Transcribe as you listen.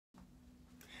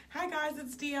Hi guys,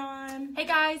 it's Dion. Hey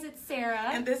guys, it's Sarah.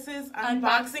 And this is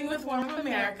Unboxing with Warm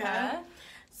America.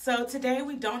 So today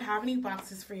we don't have any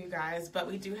boxes for you guys, but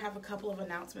we do have a couple of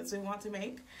announcements we want to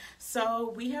make.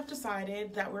 So we have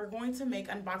decided that we're going to make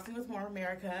Unboxing with Warm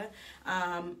America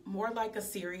more like a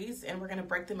series, and we're going to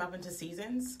break them up into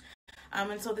seasons.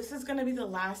 And so this is going to be the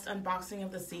last unboxing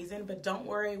of the season, but don't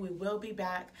worry, we will be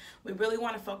back. We really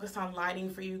want to focus on lighting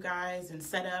for you guys and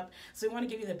setup. So we want to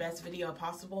give you the best video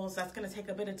possible. So that's going to take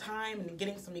a bit of time and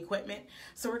getting some equipment.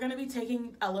 So we're going to be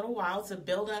taking a little while to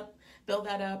build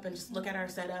that up and just look at our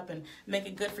setup and make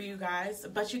it good for you guys.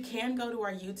 But you can go to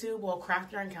our YouTube, well,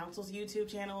 Craft Yarn Council's YouTube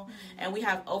channel, and we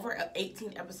have over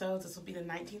 18 episodes. This will be the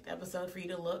 19th episode for you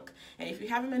to look. And if you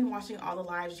haven't been watching all the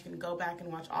lives, you can go back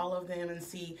and watch all of them and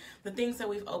see the things that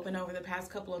we've opened over the past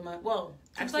couple of months. Well,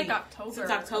 actually, since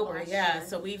October, yeah.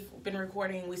 So we've been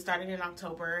recording. We started in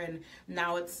October, and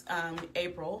now it's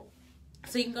April.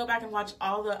 So you can go back and watch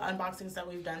all the unboxings that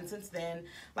we've done since then.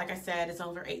 Like I said, it's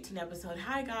over 18 episodes.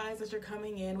 Hi guys, as you're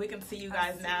coming in, we can see you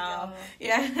guys now.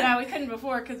 Yeah, we couldn't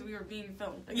before because we were being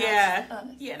filmed. Yeah,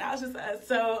 now it's just us.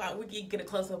 So we can get a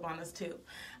close up on us too.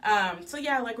 So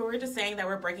yeah, like we were just saying that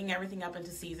we're breaking everything up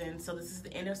into seasons. So this is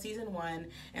the end of season 1,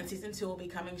 and season 2 will be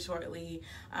coming shortly.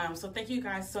 So thank you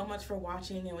guys so much for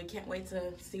watching, and we can't wait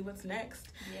to see what's next.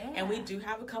 Yeah. And we do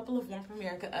have a couple of Warm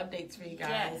America updates for you guys.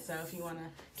 Yes. So if you want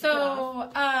to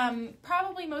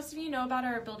probably most of you know about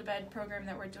our Build-A-Bed program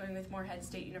that we're doing with Morehead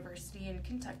State University in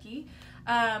Kentucky.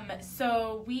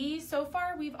 So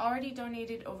far we've already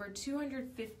donated over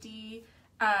 250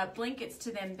 blankets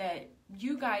to them that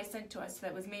you guys sent to us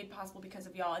that was made possible because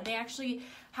of y'all. And they actually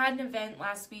had an event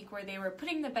last week where they were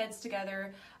putting the beds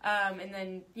together and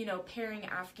then, pairing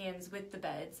Afghans with the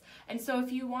beds. And so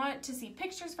if you want to see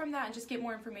pictures from that and just get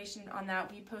more information on that,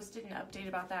 we posted an update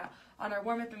about that on our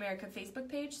Warm Up America Facebook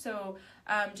page. So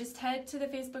just head to the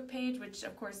Facebook page, which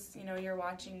of course, you're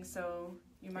watching, so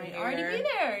you might already be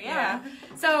there. Yeah.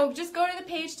 So just go to the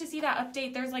page to see that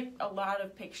update. There's like a lot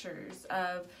of pictures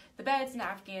of the beds and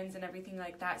Afghans and everything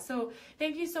like that. So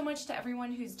thank you so much to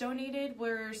everyone who's donated.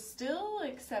 We're still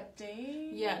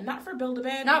accepting. Yeah, not for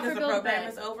Build-A-Bed because the program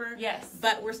is over. Yes.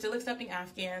 But we're still accepting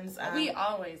Afghans. We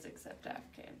always accept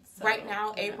Afghans. So, right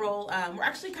now, April, we're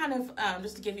actually kind of,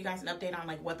 just to give you guys an update on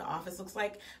like what the office looks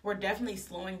like, we're definitely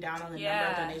slowing down on the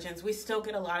number of donations. We still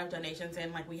get a lot of donations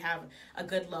in, like we have a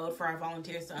good load for our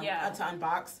volunteers to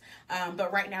unbox.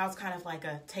 But right now it's kind of like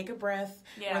take a breath.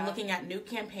 Yeah. We're looking at new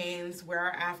campaigns where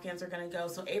our Afghans are going to go.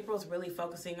 So April's really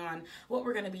focusing on what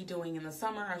we're going to be doing in the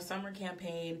summer, our summer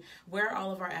campaign, where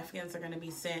all of our Afghans are going to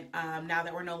be sent now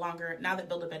that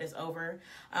Build-A-Bed is over.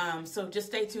 So just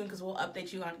stay tuned because we'll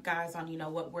update you guys on,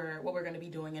 what we're going to be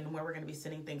doing and where we're going to be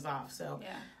sending things off. So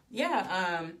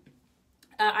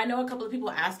I know a couple of people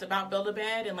asked about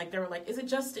Build-A-Bed, and they were like, is it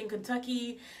just in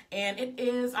Kentucky? And it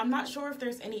is. I'm not sure if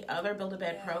there's any other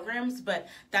Build-A-Bed programs, but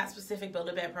that specific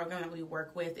Build-A-Bed program that we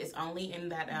work with is only in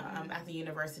that at the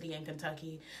university in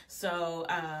Kentucky. So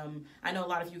I know a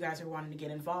lot of you guys are wanting to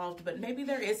get involved, but maybe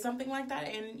there is something like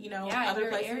that in other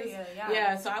places. Area,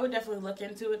 yeah, so I would definitely look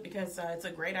into it because it's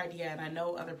a great idea, and I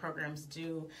know other programs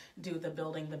do the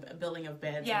building of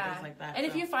beds and things like that. And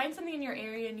if you find something in your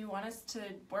area and you want us to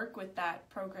work with that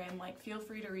program, feel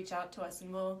free to reach out to us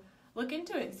and we'll look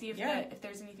into it and see if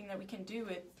there's anything that we can do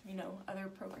with other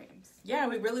programs. Yeah,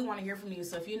 we really want to hear from you.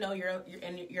 So if you're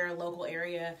in your local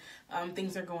area,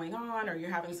 things are going on or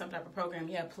you're having some type of program,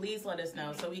 please let us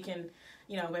know so we can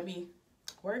maybe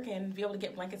work and be able to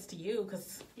get blankets to you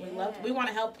because we want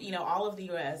to help all of the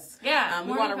U.S. We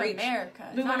want to reach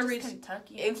America. We want to reach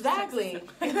Kentucky. Exactly.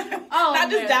 Not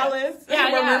just Dallas,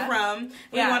 where we're from.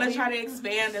 We want to try to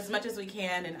expand as much as we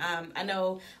can, and I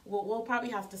know we'll probably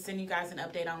have to send you guys an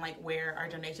update on where our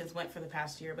donations went for the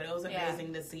past year. But it was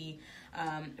amazing to see.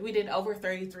 We did over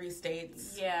 33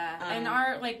 states. And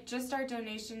our our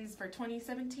donations for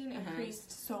 2017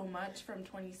 increased so much from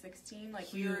 2016.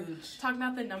 We were talking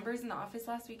about the numbers in the office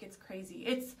last week. It's crazy.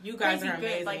 It's you guys are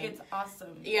good. amazing. It's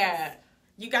awesome. Yeah,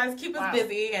 you guys keep us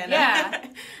busy,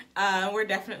 and we're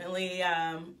definitely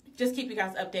just keep you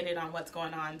guys updated on what's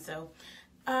going on. So.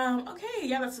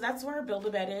 That's where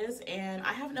Build-A-Bed is, and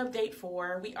I have an update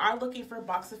we are looking for a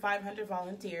box of 500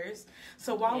 volunteers.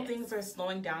 So while things are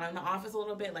slowing down in the office a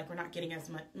little bit, we're not getting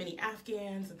as many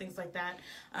Afghans and things like that,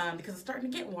 because it's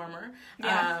starting to get warmer.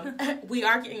 We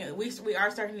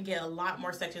are starting to get a lot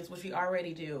more sections, which we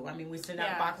already do. I mean, we send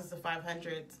out boxes of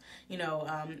 500s,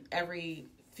 every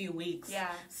few weeks.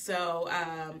 So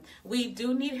we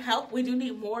do need help. We do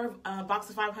need more box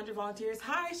of 500 volunteers.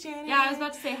 Hi, Shannon. Yeah, I was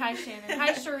about to say hi, Shannon.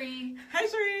 Hi, Cherie. Hi,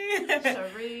 Cherie.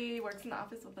 Cherie works in the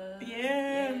office with us.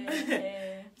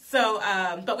 Yeah. So,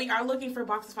 but we are looking for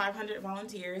Box of 500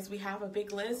 volunteers. We have a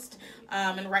big list,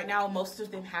 and right now most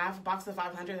of them have a Box of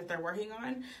 500 that they're working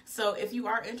on. So if you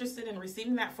are interested in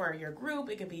receiving that for your group,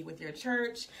 it could be with your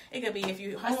church, it could be if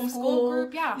you homeschool.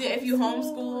 Group, yeah, if you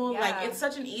homeschool, yeah. like it's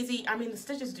such an easy, I mean, the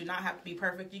stitches do not have to be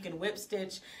perfect. You can whip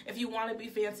stitch. If you want to be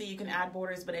fancy, you can add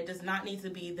borders, but it does not need to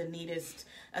be the neatest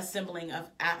assembling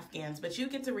of Afghans. But you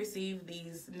get to receive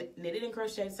these knitted and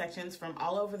crocheted sections from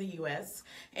all over the U.S.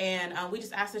 And we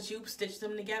just ask that you stitch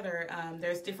them together.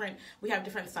 We have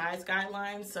different size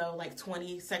guidelines. So like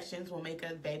 20 sections will make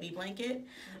a baby blanket.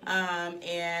 And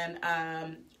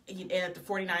the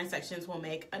 49 sections will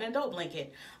make an adult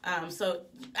blanket. So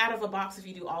out of a box, if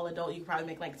you do all adult, you can probably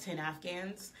make like 10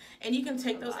 Afghans. And you can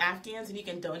take those Afghans and you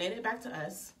can donate it back to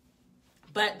us.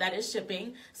 But that is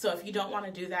shipping. So if you don't want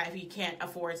to do that, if you can't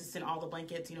afford to send all the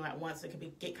blankets, at once, it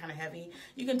could get kind of heavy.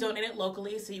 You can donate it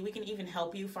locally. So we can even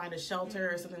help you find a shelter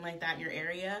or something like that in your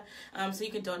area. So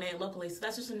you can donate it locally. So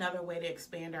that's just another way to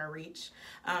expand our reach.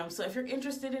 So if you're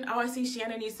interested in, I see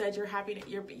Shannon, you said you're happy that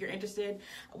you're interested.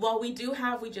 Well, we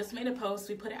just made a post.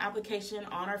 We put an application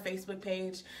on our Facebook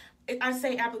page. I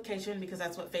say application because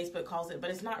that's what Facebook calls it, but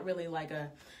it's not really like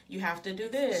you have to do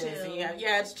this.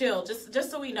 Yeah, it's chill. Just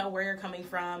so we know where you're coming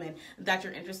from and that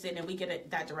you're interested, and we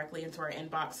get that directly into our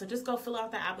inbox. So just go fill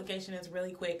out the application. It's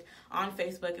really quick on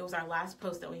Facebook. It was our last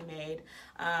post that we made.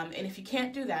 And if you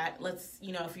can't do that,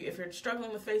 if you're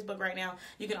struggling with Facebook right now,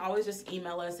 you can always just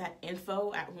email us at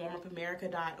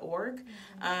info@warmupamerica.org.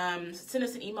 Send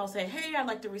us an email saying, hey, I'd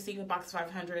like to receive a Box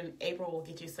 500, and April will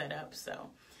get you set up. So.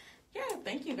 Yeah,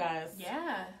 thank you guys.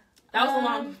 Yeah. That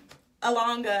was a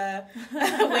long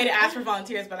way to ask for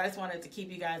volunteers, but I just wanted to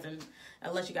keep you guys and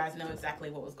let you guys know exactly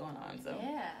what was going on. So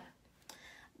yeah.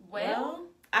 Well,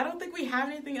 I don't think we have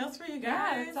anything else for you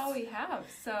guys. Yeah, that's all we have.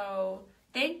 So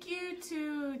thank you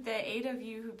to the 8 of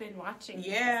you who've been watching.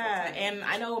 Yeah, and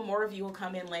I know more of you will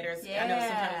come in later. Yeah. I know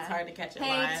sometimes it's hard to catch it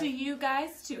live. Hey to you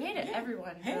guys too. Hey to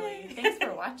everyone. Really. Thanks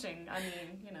for watching. I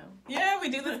mean, Yeah, we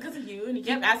do this because of you, and you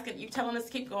keep asking, you telling us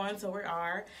to keep going, so we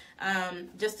are.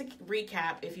 Just to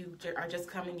recap, if you are just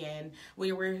coming in,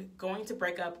 we were going to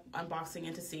break up unboxing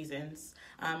into seasons.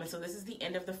 And so this is the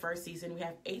end of the first season. We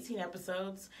have 18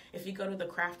 episodes. If you go to the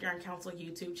Craft Yarn Council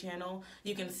YouTube channel,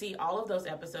 you can see all of those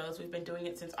episodes. We've been doing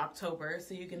it since October,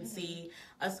 so you can see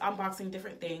us unboxing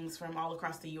different things from all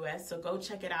across the U.S. So go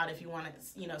check it out if you want to,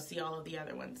 see all of the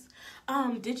other ones.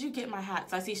 Did you get my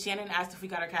hats? I see Shannon asked if we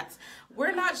got our hats.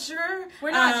 We're not sure.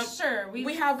 We're not sure.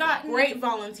 We have got great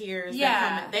volunteers.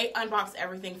 Yeah. They unbox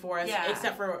everything for us,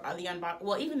 except for the unbox.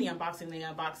 Well, even the unboxing, they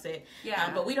unbox it.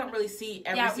 Yeah. But we don't really see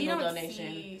every single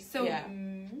donation. So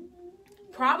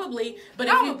probably, but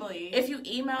if you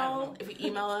email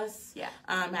us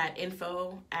at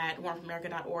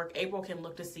info@warmupamerica.org, April can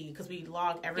look to see because we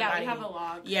log everybody. Yeah, we have a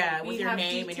log. Yeah, with your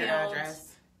name and your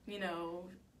address.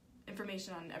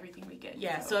 Information on everything we get.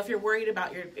 Yeah, so if you're worried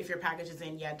about if your package is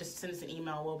in, just send us an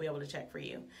email. We'll be able to check for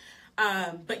you.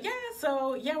 But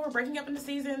we're breaking up into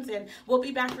seasons, and we'll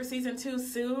be back for season 2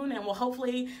 soon, and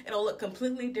hopefully it'll look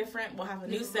completely different. We'll have a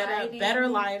new setup, better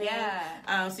lighting.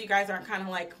 Yeah. So you guys aren't kind of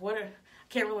like,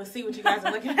 can't really see what you guys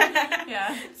are looking at.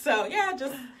 Yeah. So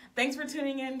just thanks for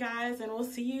tuning in, guys, and we'll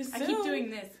see you soon. I keep doing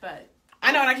this, but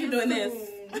I know, and I keep doing this.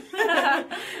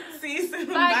 See you soon.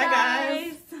 Bye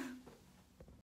guys.